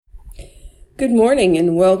Good morning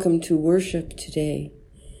and welcome to worship today.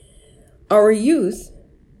 Our youth,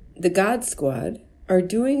 the God Squad, are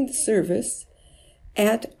doing the service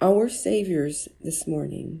at Our Savior's this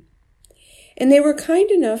morning. And they were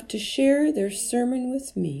kind enough to share their sermon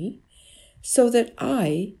with me so that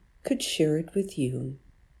I could share it with you.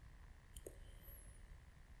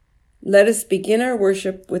 Let us begin our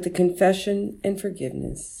worship with a confession and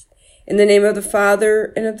forgiveness. In the name of the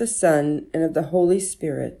Father, and of the Son, and of the Holy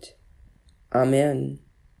Spirit. Amen.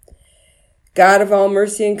 God of all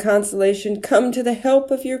mercy and consolation, come to the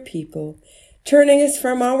help of your people, turning us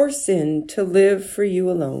from our sin to live for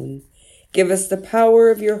you alone. Give us the power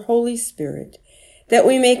of your Holy Spirit, that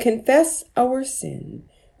we may confess our sin,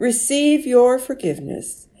 receive your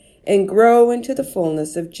forgiveness, and grow into the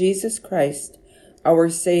fullness of Jesus Christ, our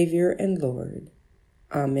Savior and Lord.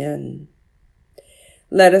 Amen.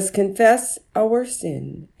 Let us confess our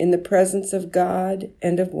sin in the presence of God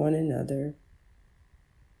and of one another.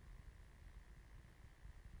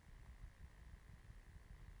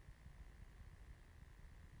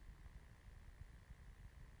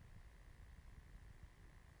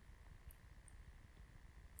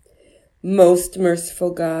 Most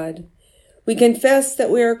merciful God, we confess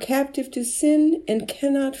that we are captive to sin and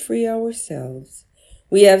cannot free ourselves.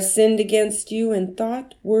 We have sinned against you in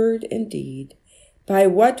thought, word, and deed, by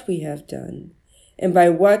what we have done, and by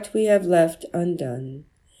what we have left undone.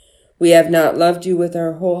 We have not loved you with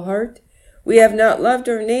our whole heart. We have not loved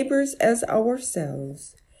our neighbors as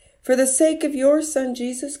ourselves. For the sake of your Son,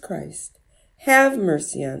 Jesus Christ, have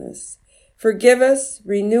mercy on us. Forgive us,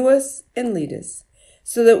 renew us, and lead us,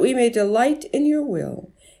 so that we may delight in your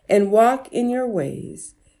will and walk in your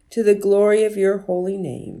ways, to the glory of your holy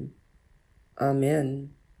name.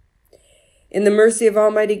 Amen. In the mercy of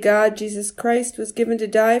Almighty God, Jesus Christ was given to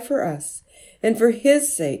die for us, and for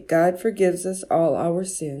his sake God forgives us all our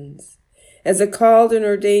sins. As a called and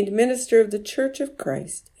ordained minister of the Church of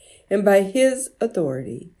Christ, and by his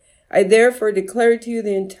authority, I therefore declare to you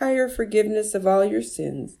the entire forgiveness of all your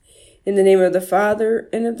sins, in the name of the Father,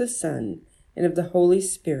 and of the Son, and of the Holy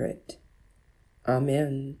Spirit.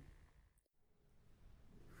 Amen.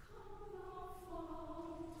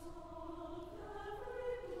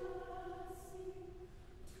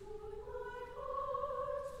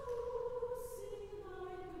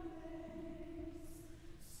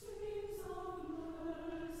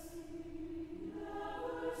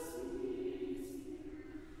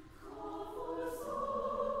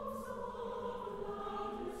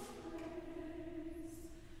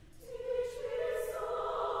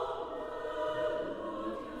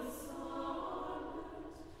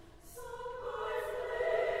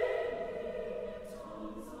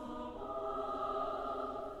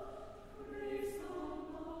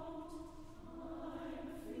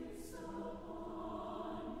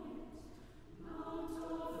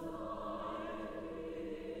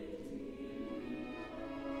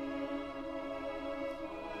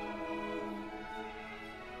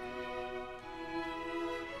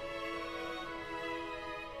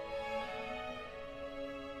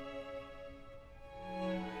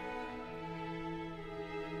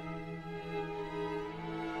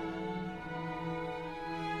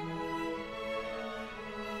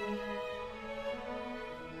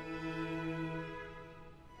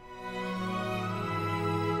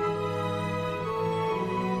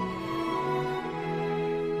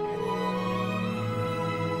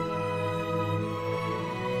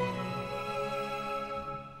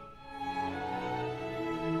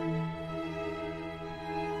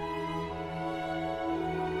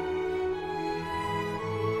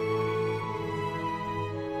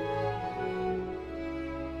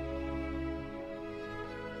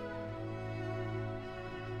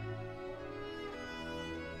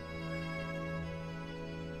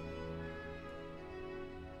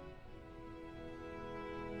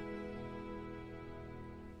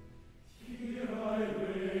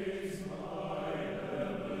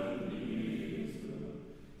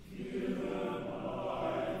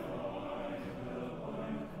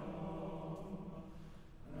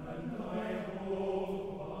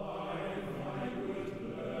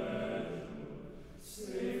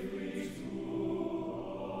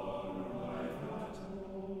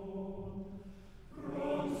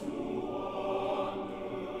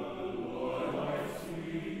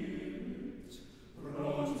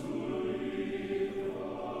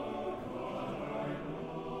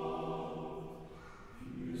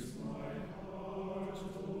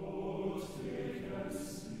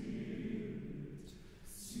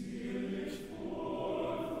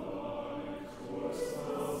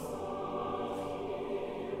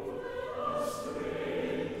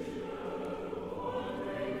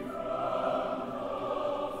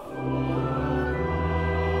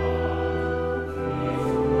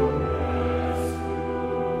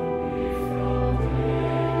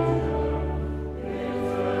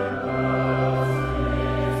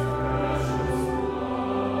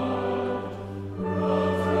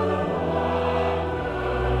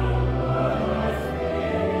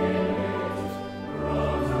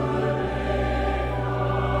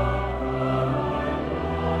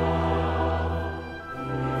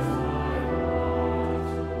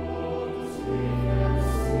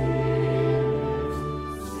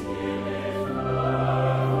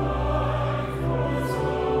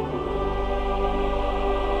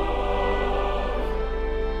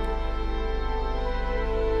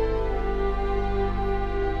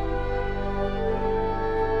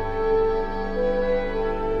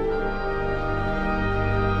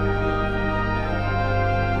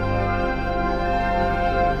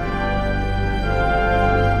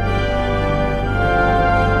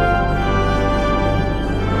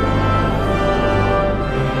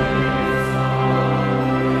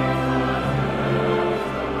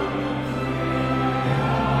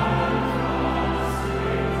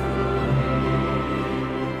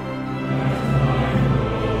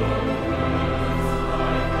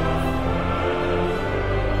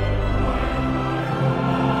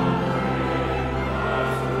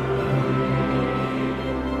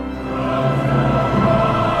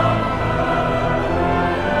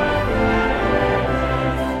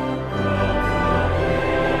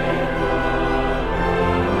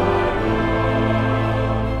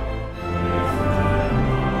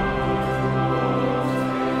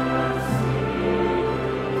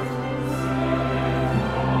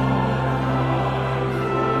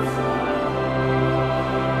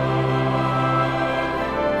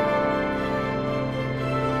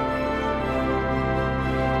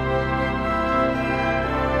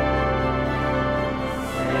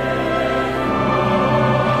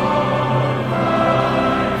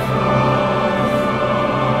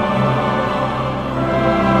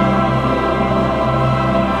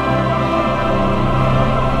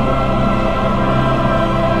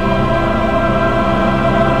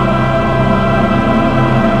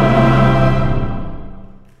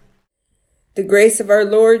 grace of our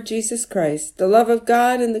Lord Jesus Christ, the love of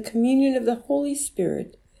God, and the communion of the Holy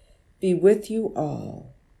Spirit be with you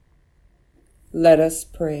all. Let us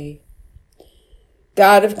pray.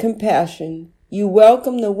 God of compassion, you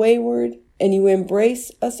welcome the wayward, and you embrace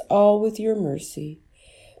us all with your mercy.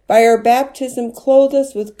 By our baptism, clothe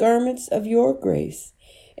us with garments of your grace,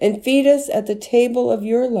 and feed us at the table of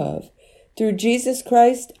your love, through Jesus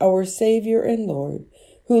Christ, our Savior and Lord,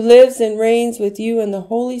 who lives and reigns with you in the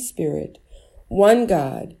Holy Spirit, one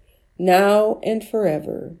God, now and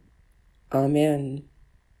forever. Amen.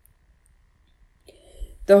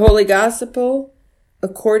 The Holy Gospel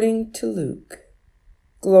according to Luke.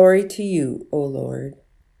 Glory to you, O Lord.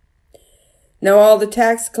 Now all the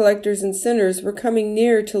tax collectors and sinners were coming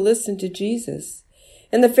near to listen to Jesus,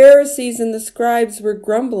 and the Pharisees and the scribes were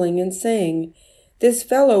grumbling and saying, "This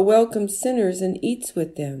fellow welcomes sinners and eats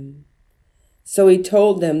with them." So he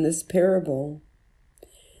told them this parable.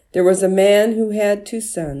 There was a man who had 2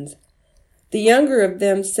 sons. The younger of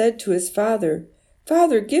them said to his father,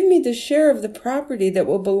 "Father, give me the share of the property that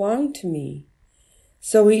will belong to me."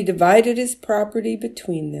 So he divided his property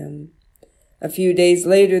between them. A few days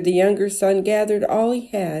later, the younger son gathered all he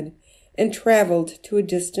had and traveled to a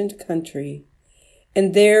distant country.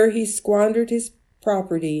 And there he squandered his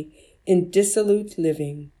property in dissolute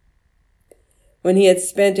living. When he had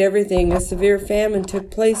spent everything, a severe famine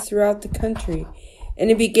took place throughout the country, and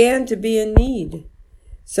he began to be in need.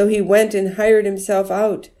 So he went and hired himself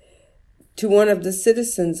out to one of the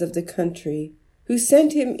citizens of the country, who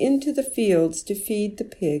sent him into the fields to feed the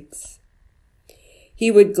pigs. He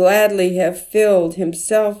would gladly have filled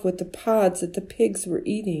himself with the pods that the pigs were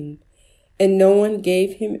eating, and no one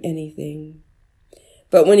gave him anything.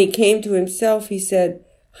 But when he came to himself, he said,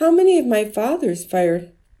 "How many of my father's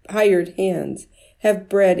hired hands have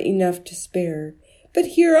bread enough to spare? But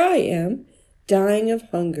here I am, dying of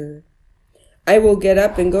hunger. I will get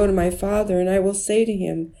up and go to my father, and I will say to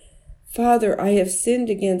him, 'Father, I have sinned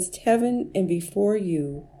against heaven and before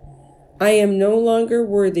you. I am no longer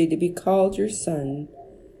worthy to be called your son.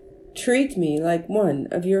 Treat me like one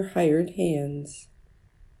of your hired hands.'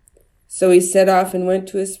 So he set off and went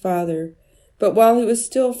to his father. But while he was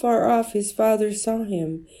still far off, his father saw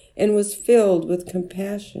him and was filled with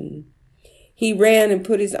compassion. He ran and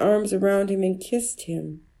put his arms around him and kissed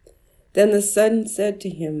him. Then the son said to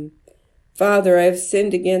him, 'Father, I have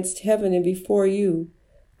sinned against heaven and before you.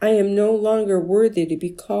 I am no longer worthy to be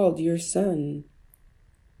called your son.'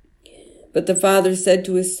 But the father said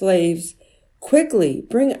to his slaves, 'Quickly,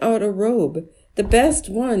 bring out a robe, the best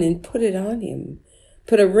one, and put it on him.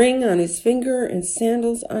 Put a ring on his finger and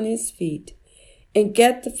sandals on his feet, and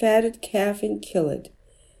get the fatted calf and kill it,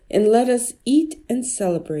 and let us eat and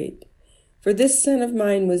celebrate. For this son of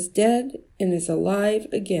mine was dead and is alive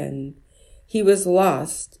again. He was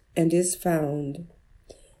lost and is found.'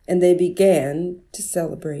 And they began to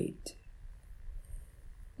celebrate.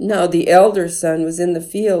 Now the elder son was in the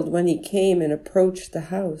field when he came and approached the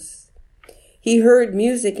house. He heard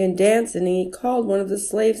music and dancing, and he called one of the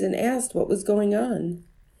slaves and asked what was going on.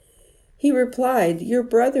 He replied, 'Your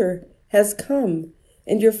brother has come,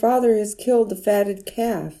 and your father has killed the fatted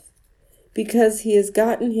calf, because he has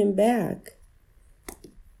gotten him back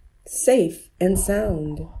safe and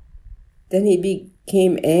sound.' Then he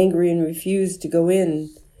became angry and refused to go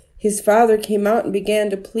in. His father came out and began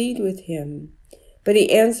to plead with him. But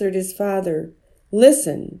he answered his father,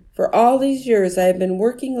 'Listen, for all these years I have been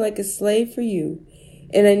working like a slave for you,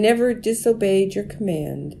 and I never disobeyed your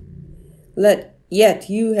command. Yet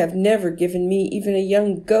you have never given me even a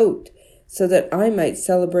young goat, so that I might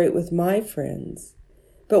celebrate with my friends.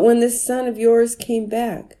 But when this son of yours came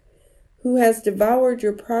back, who has devoured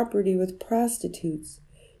your property with prostitutes,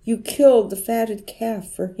 you killed the fatted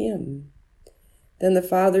calf for him.' Then the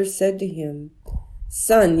father said to him,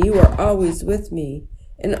 'Son, you are always with me,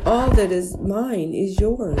 and all that is mine is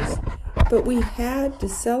yours. But we had to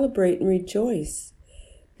celebrate and rejoice,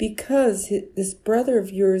 because this brother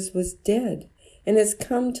of yours was dead and has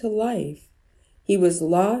come to life. He was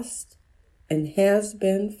lost and has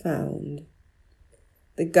been found.'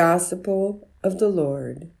 The Gospel of the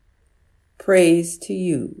Lord. Praise to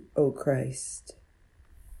you, O Christ.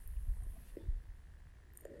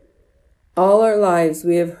 All our lives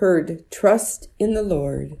we have heard, trust in the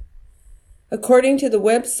Lord. According to the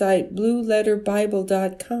website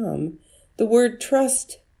blueletterbible.com, the word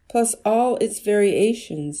trust plus all its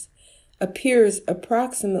variations appears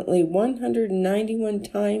approximately 191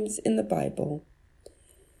 times in the Bible.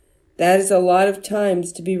 That is a lot of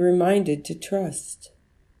times to be reminded to trust.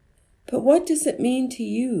 But what does it mean to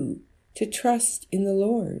you to trust in the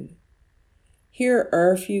Lord? Here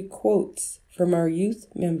are a few quotes from our youth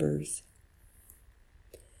members.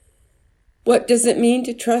 What does it mean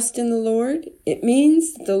to trust in the Lord? It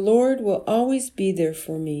means that the Lord will always be there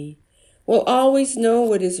for me, will always know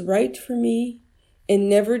what is right for me, and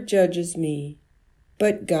never judges me,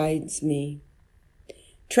 but guides me.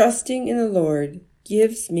 Trusting in the Lord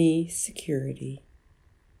gives me security.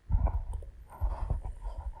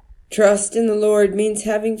 Trust in the Lord means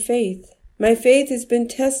having faith. My faith has been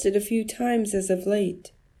tested a few times as of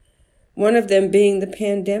late, one of them being the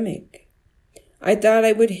pandemic. I thought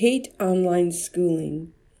I would hate online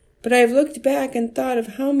schooling, but I have looked back and thought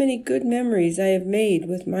of how many good memories I have made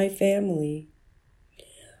with my family.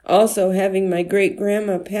 Also, having my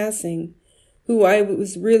great-grandma passing, who I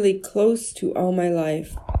was really close to all my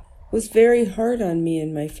life, was very hard on me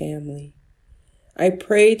and my family. I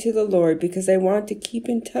pray to the Lord because I want to keep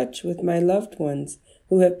in touch with my loved ones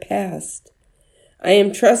who have passed. I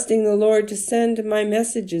am trusting the Lord to send my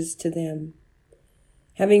messages to them.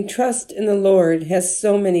 Having trust in the Lord has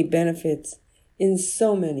so many benefits in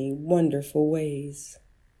so many wonderful ways.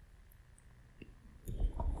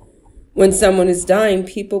 When someone is dying,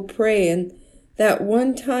 people pray and that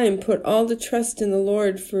one time put all the trust in the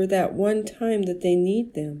Lord for that one time that they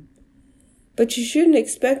need them. But you shouldn't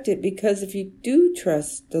expect it, because if you do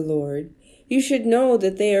trust the Lord, you should know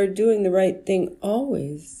that they are doing the right thing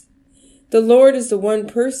always. The Lord is the one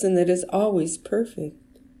person that is always perfect.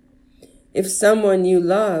 If someone you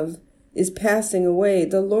love is passing away,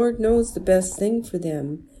 the Lord knows the best thing for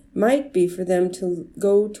them might be for them to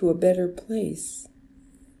go to a better place.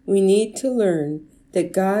 We need to learn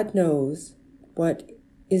that God knows what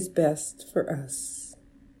is best for us.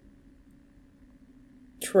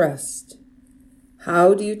 Trust.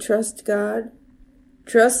 How do you trust God?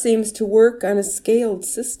 Trust seems to work on a scaled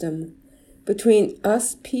system between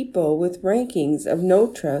us people with rankings of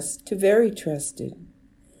no trust to very trusted.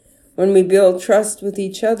 When we build trust with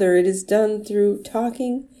each other, it is done through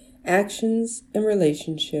talking, actions, and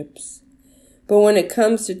relationships. But when it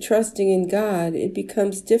comes to trusting in God, it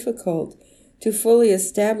becomes difficult to fully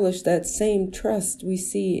establish that same trust we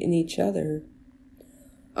see in each other.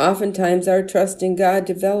 Oftentimes, our trust in God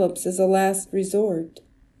develops as a last resort.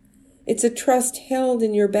 It's a trust held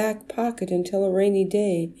in your back pocket until a rainy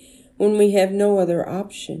day when we have no other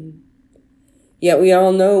option. Yet we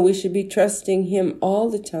all know we should be trusting Him all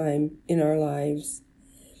the time in our lives.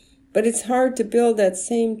 But it's hard to build that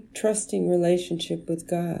same trusting relationship with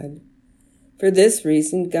God. For this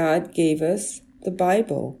reason, God gave us the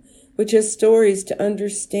Bible, which has stories to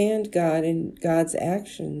understand God and God's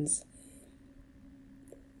actions.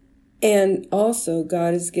 And also,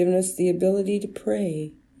 God has given us the ability to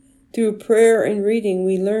pray. Through prayer and reading,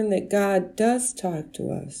 we learn that God does talk to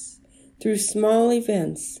us through small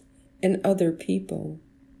events and other people.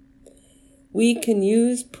 We can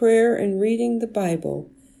use prayer and reading the Bible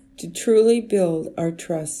to truly build our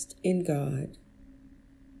trust in God.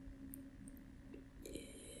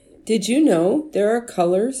 Did you know there are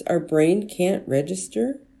colors our brain can't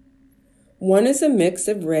register? One is a mix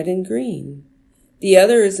of red and green. The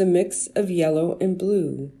other is a mix of yellow and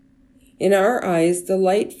blue. In our eyes, the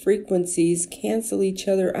light frequencies cancel each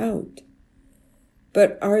other out.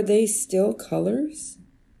 But are they still colors?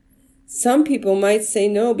 Some people might say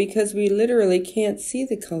no, because we literally can't see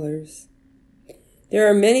the colors. There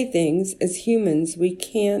are many things as humans we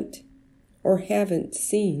can't or haven't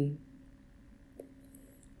seen.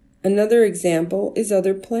 Another example is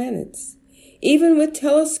other planets. Even with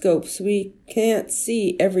telescopes, we can't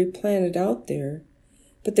see every planet out there,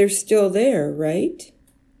 but they're still there, right?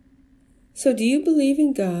 So do you believe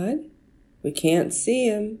in God? We can't see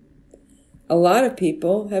Him. A lot of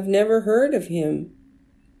people have never heard of Him.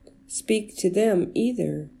 Speak to them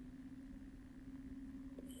either.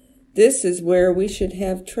 This is where we should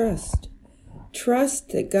have trust. Trust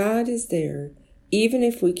that God is there, even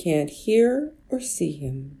if we can't hear or see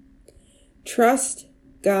Him. Trust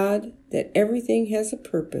God that everything has a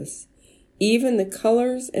purpose, even the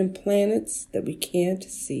colors and planets that we can't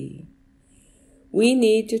see. We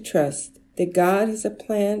need to trust that God has a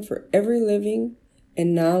plan for every living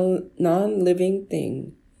and non-living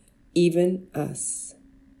thing, even us.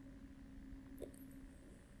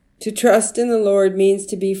 To trust in the Lord means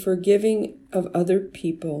to be forgiving of other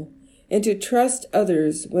people and to trust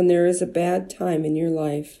others when there is a bad time in your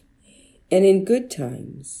life and in good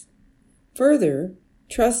times. Further,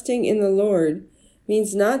 trusting in the Lord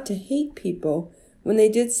means not to hate people when they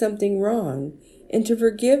did something wrong and to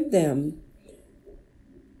forgive them.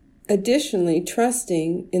 Additionally,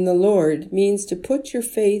 trusting in the Lord means to put your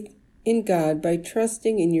faith in God by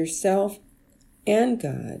trusting in yourself and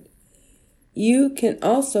God. You can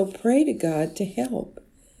also pray to God to help.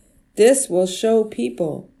 This will show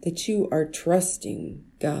people that you are trusting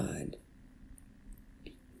God.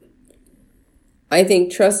 I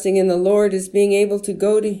think trusting in the Lord is being able to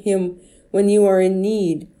go to Him when you are in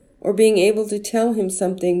need, or being able to tell Him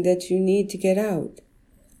something that you need to get out.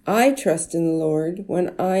 I trust in the Lord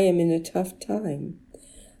when I am in a tough time.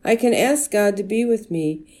 I can ask God to be with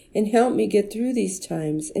me and help me get through these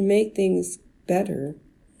times and make things better.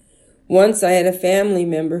 Once I had a family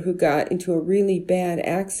member who got into a really bad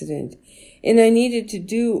accident, and I needed to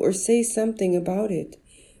do or say something about it,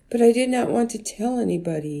 but I did not want to tell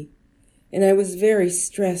anybody, and I was very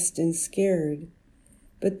stressed and scared.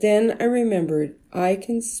 But then I remembered I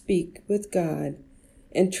can speak with God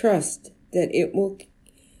and trust that it will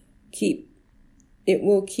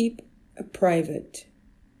keep private.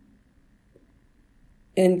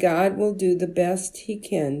 And God will do the best He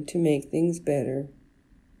can to make things better.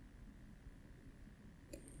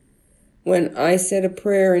 When I said a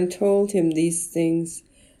prayer and told Him these things,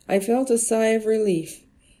 I felt a sigh of relief,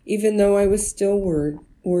 even though I was still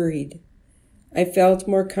worried. I felt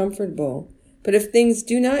more comfortable. But if things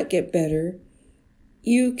do not get better,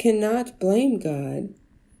 you cannot blame God.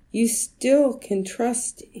 You still can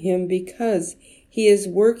trust Him because He is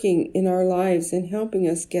working in our lives and helping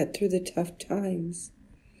us get through the tough times.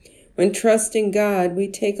 When trusting God, we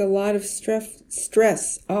take a lot of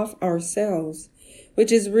stress off ourselves,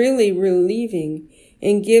 which is really relieving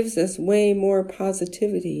and gives us way more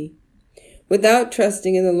positivity. Without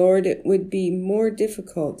trusting in the Lord, it would be more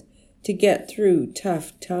difficult to get through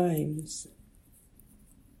tough times.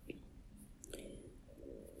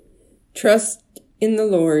 Trust in the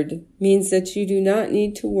Lord means that you do not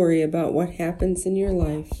need to worry about what happens in your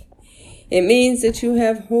life. It means that you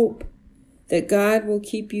have hope, that God will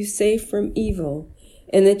keep you safe from evil,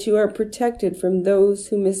 and that you are protected from those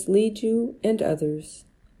who mislead you and others.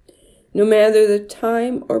 No matter the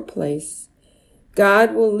time or place,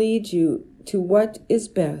 God will lead you to what is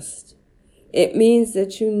best. It means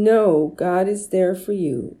that you know God is there for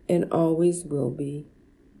you and always will be.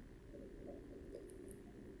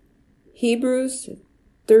 Hebrews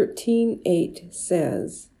 13:8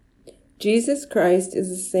 says, Jesus Christ is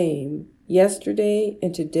the same yesterday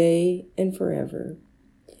and today and forever.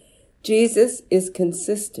 Jesus is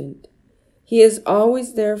consistent. He is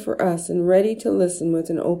always there for us and ready to listen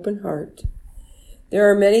with an open heart. There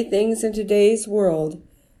are many things in today's world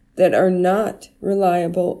that are not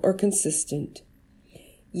reliable or consistent.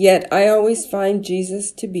 Yet I always find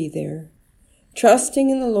Jesus to be there.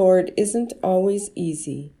 Trusting in the Lord isn't always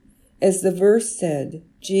easy. As the verse said,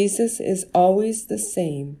 Jesus is always the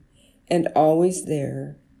same and always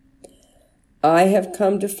there. I have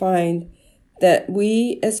come to find that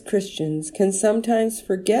we as Christians can sometimes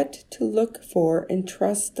forget to look for and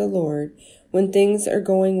trust the Lord when things are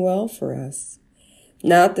going well for us.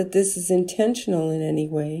 Not that this is intentional in any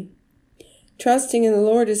way. Trusting in the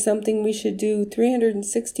Lord is something we should do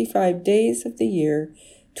 365 days of the year,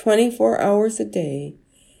 24 hours a day,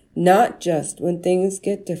 not just when things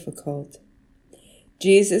get difficult.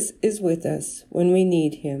 Jesus is with us when we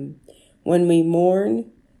need Him, when we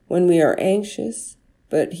mourn, when we are anxious,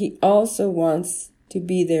 but He also wants to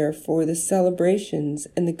be there for the celebrations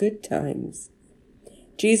and the good times.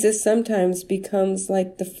 Jesus sometimes becomes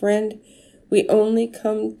like the friend we only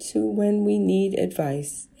come to when we need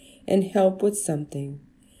advice and help with something.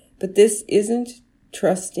 But this isn't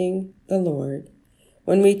trusting the Lord.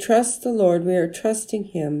 When we trust the Lord, we are trusting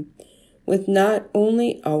Him with not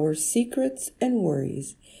only our secrets and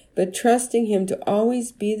worries, but trusting Him to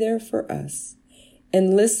always be there for us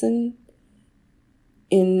and listen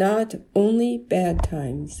in not only bad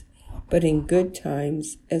times, but in good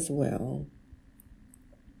times as well.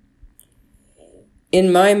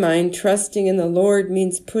 In my mind, trusting in the Lord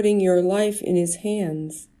means putting your life in His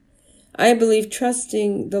hands. I believe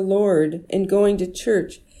trusting the Lord and going to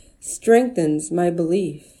church strengthens my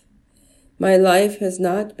belief. My life has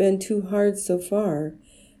not been too hard so far,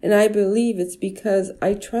 and I believe it's because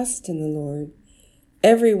I trust in the Lord.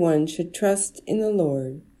 Everyone should trust in the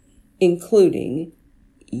Lord, including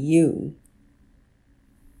you.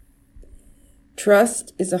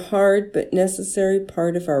 Trust is a hard but necessary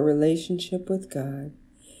part of our relationship with God.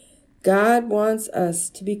 God wants us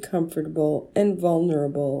to be comfortable and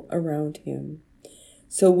vulnerable around Him,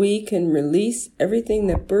 so we can release everything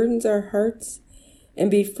that burdens our hearts and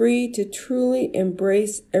be free to truly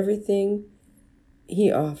embrace everything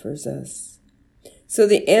He offers us. So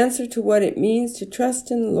the answer to what it means to trust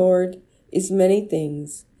in the Lord is many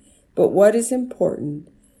things, but what is important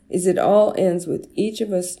is it all ends with each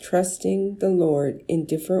of us trusting the Lord in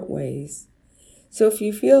different ways. So if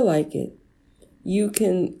you feel like it, you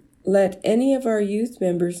can let any of our youth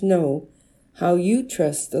members know how you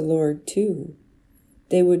trust the Lord too.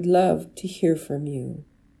 They would love to hear from you.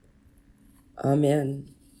 Amen.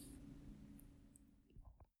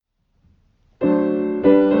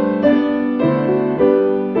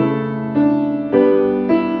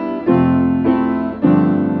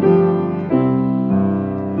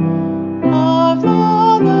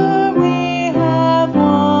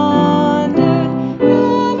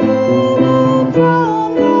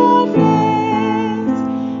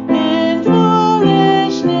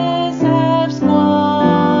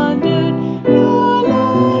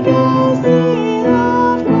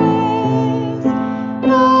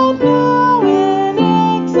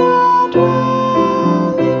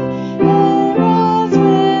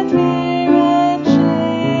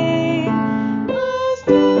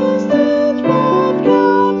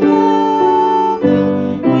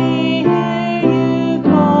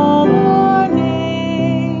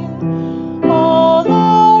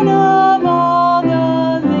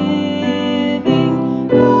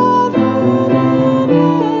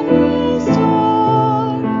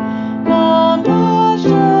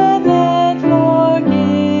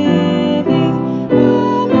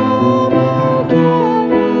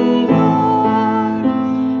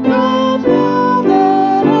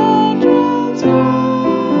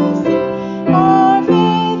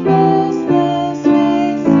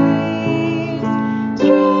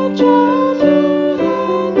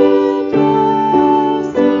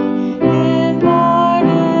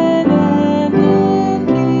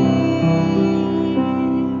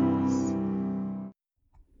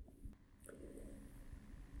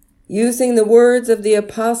 Using the words of the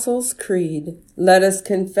Apostles' Creed, let us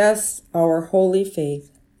confess our holy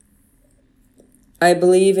faith. I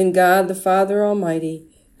believe in God the Father Almighty,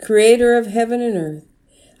 creator of heaven and earth.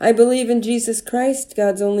 I believe in Jesus Christ,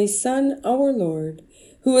 God's only Son, our Lord,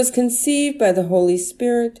 who was conceived by the Holy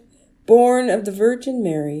Spirit, born of the Virgin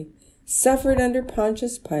Mary, suffered under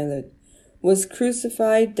Pontius Pilate, was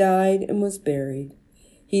crucified, died, and was buried.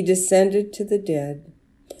 He descended to the dead.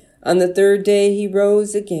 On the third day he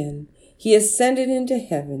rose again. He ascended into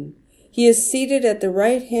heaven. He is seated at the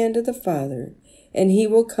right hand of the Father, and he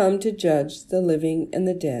will come to judge the living and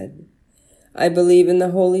the dead. I believe in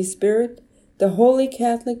the Holy Spirit, the Holy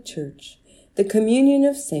Catholic Church, the communion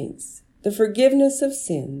of saints, the forgiveness of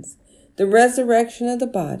sins, the resurrection of the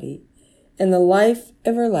body, and the life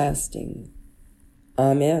everlasting.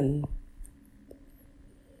 Amen.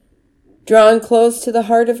 Drawn close to the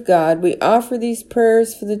heart of God, we offer these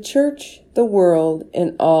prayers for the Church, the world,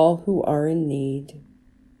 and all who are in need.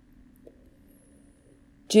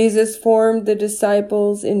 Jesus formed the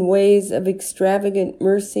disciples in ways of extravagant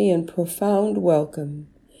mercy and profound welcome.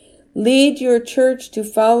 Lead your church to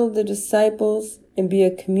follow the disciples and be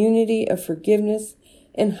a community of forgiveness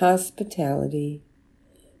and hospitality.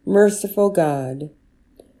 Merciful God,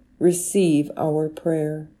 receive our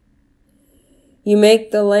prayer. You make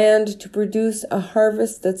the land to produce a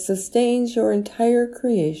harvest that sustains your entire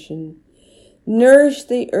creation. Nourish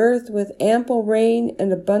the earth with ample rain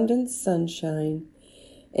and abundant sunshine,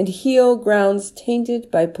 and heal grounds tainted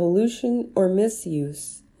by pollution or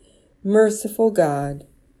misuse. Merciful God,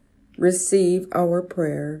 receive our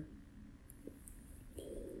prayer.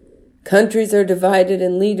 Countries are divided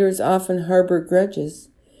and leaders often harbor grudges.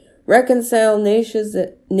 Reconcile nations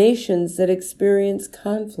that experience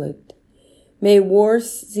conflict. May war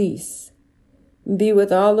cease. Be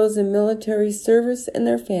with all those in military service and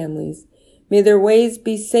their families. May their ways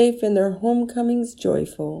be safe and their homecomings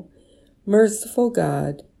joyful. Merciful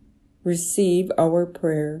God, receive our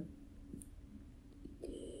prayer.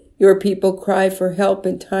 Your people cry for help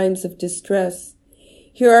in times of distress.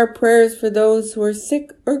 Hear our prayers for those who are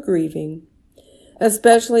sick or grieving,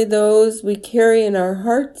 especially those we carry in our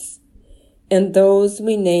hearts and those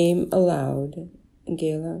we name aloud.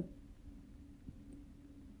 Gala.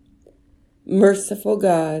 Merciful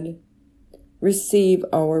God, receive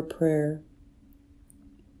our prayer.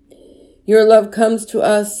 Your love comes to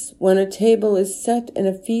us when a table is set and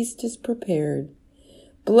a feast is prepared.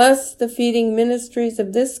 Bless the feeding ministries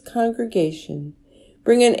of this congregation.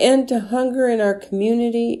 Bring an end to hunger in our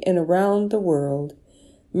community and around the world.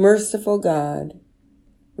 Merciful God,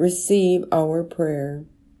 receive our prayer.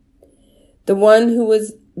 The one who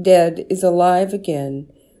was dead is alive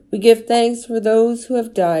again. We give thanks for those who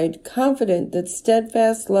have died, confident that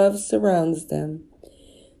steadfast love surrounds them.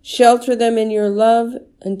 Shelter them in your love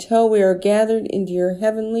until we are gathered into your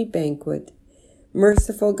heavenly banquet.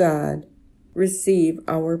 Merciful God, receive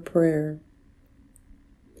our prayer.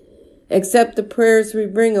 Accept the prayers we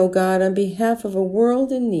bring, O God, on behalf of a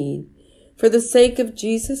world in need, for the sake of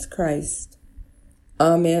Jesus Christ.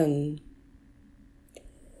 Amen.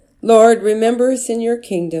 Lord, remember us in your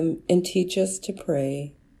kingdom and teach us to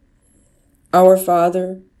pray. Our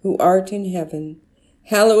Father, who art in heaven,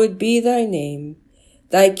 hallowed be thy name.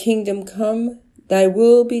 Thy kingdom come, thy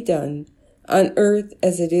will be done, on earth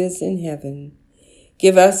as it is in heaven.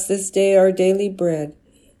 Give us this day our daily bread,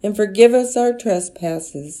 and forgive us our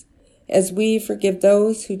trespasses, as we forgive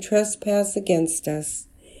those who trespass against us.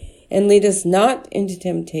 And lead us not into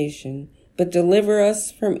temptation, but deliver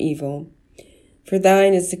us from evil. For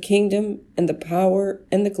thine is the kingdom, and the power,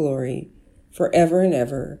 and the glory, forever and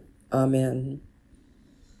ever. Amen.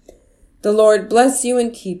 The Lord bless you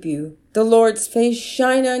and keep you. The Lord's face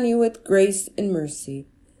shine on you with grace and mercy.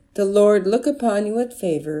 The Lord look upon you with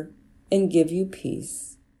favor and give you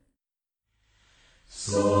peace.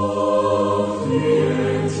 Softly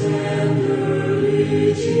and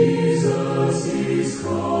tenderly Jesus is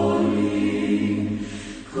calling,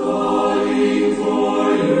 calling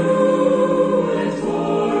for you and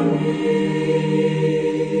for me.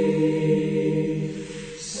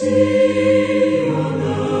 See on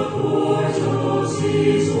the portals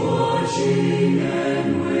he's watching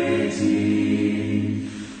and waiting,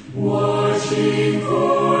 watching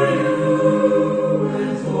for you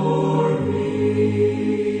and for me.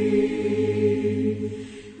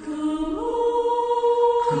 Come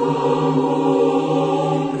home, come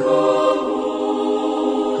home, come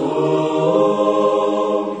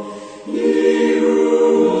home. Ye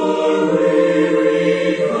who are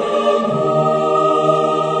weary, come home.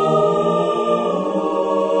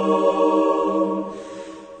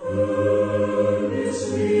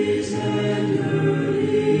 Earnestly,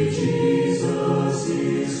 tenderly, Jesus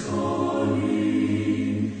is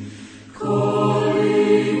calling,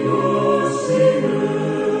 calling, O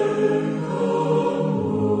sinner, come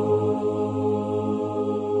home.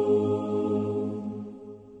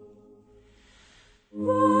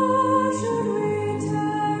 Why should we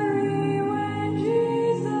tarry when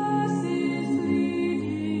Jesus is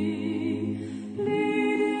leading,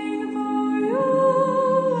 leading for you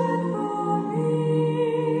and for me?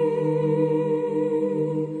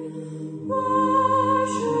 Why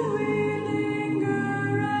should we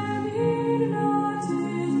linger and heed not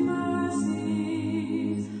his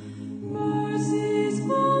mercies, mercies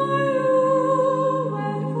for you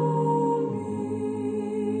and for me?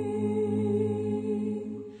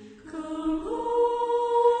 Come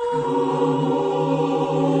home,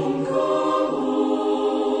 come home.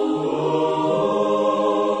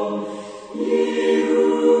 Ye who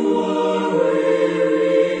are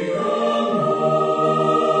weary, come home.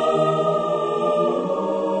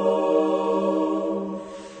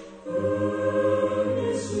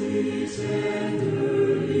 Earnestly,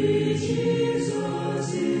 tenderly,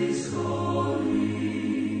 Jesus is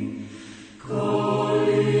calling,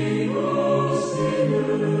 calling, O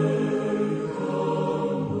sinner,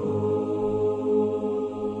 come home.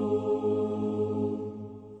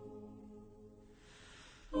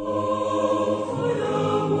 Oh, for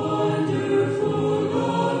the wonderful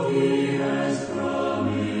love he has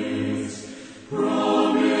promised,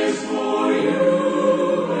 promised for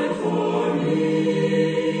you and for me.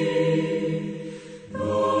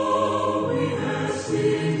 Though we have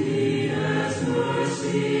sinned, he has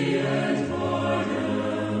mercy and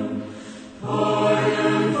pardon,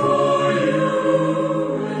 pardon for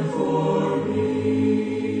you and for me.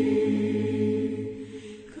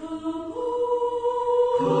 Come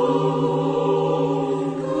home,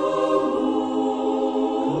 come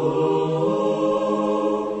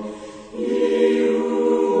home. Ye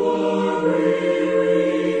who are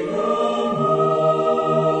weary, come home.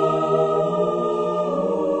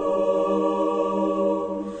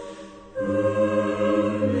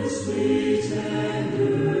 Earnestly,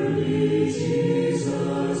 tenderly,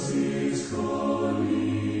 Jesus is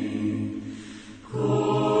calling,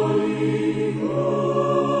 calling, O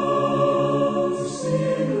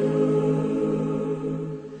sinner,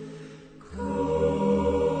 come home.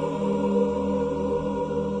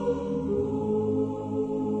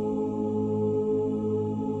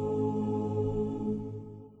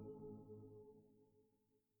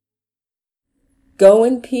 Go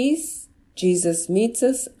in peace. Jesus meets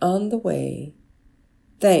us on the way.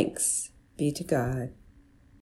 Thanks be to God.